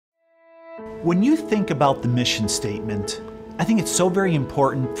When you think about the mission statement, I think it's so very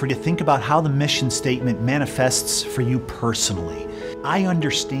important for you to think about how the mission statement manifests for you personally. I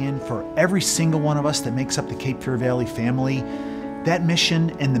understand for every single one of us that makes up the Cape Fear Valley family, that mission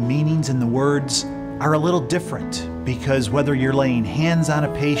and the meanings and the words are a little different, because whether you're laying hands on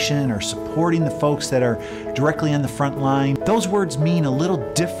a patient or supporting the folks that are directly on the front line, those words mean a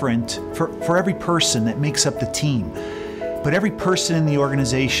little different for every person that makes up the team. But every person in the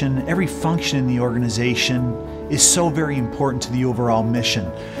organization, every function in the organization is so very important to the overall mission.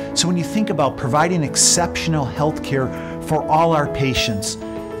 So when you think about providing exceptional health care for all our patients,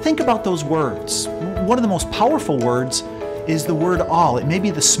 think about those words. One of the most powerful words is the word all. It may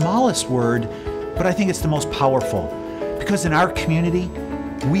be the smallest word, but I think it's the most powerful. Because in our community,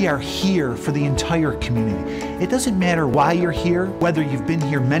 we are here for the entire community. It doesn't matter why you're here, whether you've been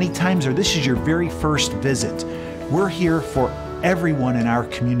here many times or this is your very first visit. We're here for everyone in our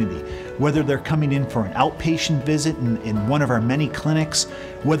community, whether they're coming in for an outpatient visit in one of our many clinics,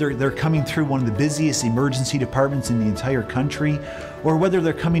 whether they're coming through one of the busiest emergency departments in the entire country, or whether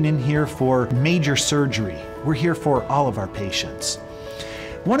they're coming in here for major surgery. We're here for all of our patients.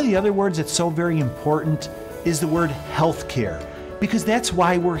 One of the other words that's so very important is the word healthcare, because that's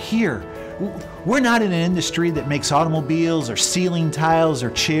why we're here. We're not in an industry that makes automobiles or ceiling tiles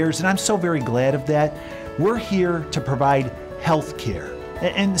or chairs, and I'm so very glad of that. We're here to provide health care.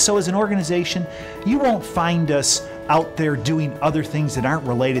 And so as an organization, you won't find us out there doing other things that aren't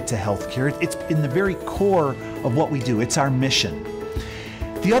related to health care. It's in the very core of what we do. It's our mission.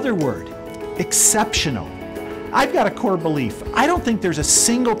 The other word, exceptional. I've got a core belief. I don't think there's a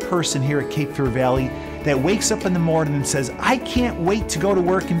single person here at Cape Fear Valley that wakes up in the morning and says, I can't wait to go to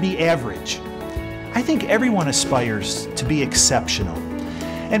work and be average. I think everyone aspires to be exceptional.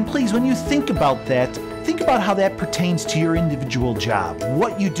 And please, when you think about that, think about how that pertains to your individual job,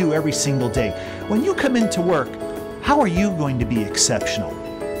 what you do every single day. When you come into work, how are you going to be exceptional?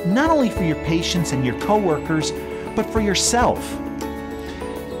 Not only for your patients and your coworkers, but for yourself.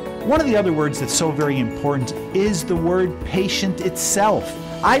 One of the other words that's so very important is the word patient itself.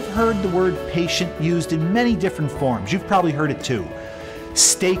 I've heard the word patient used in many different forms. You've probably heard it too.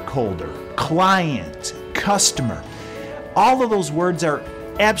 Stakeholder, client, customer. All of those words are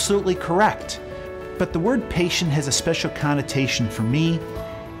absolutely correct. But the word patient has a special connotation for me,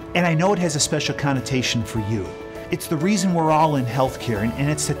 and I know it has a special connotation for you. It's the reason we're all in healthcare, and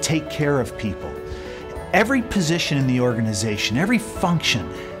it's to take care of people. Every position in the organization, every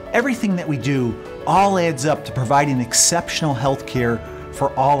function, everything that we do all adds up to providing exceptional health care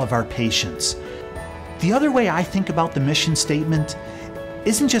for all of our patients. The other way I think about the mission statement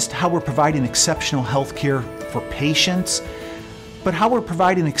isn't just how we're providing exceptional health care for patients, but how we're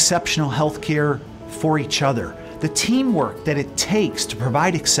providing exceptional health care for each other. The teamwork that it takes to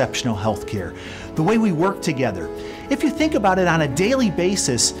provide exceptional health care, the way we work together. If you think about it on a daily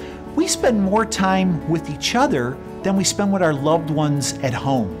basis, we spend more time with each other than we spend with our loved ones at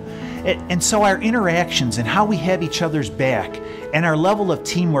home. And so our interactions and how we have each other's back and our level of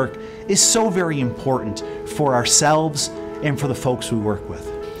teamwork is so very important for ourselves and for the folks we work with.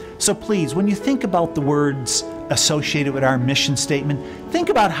 So please, when you think about the words associated with our mission statement, think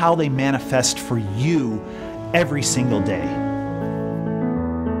about how they manifest for you every single day.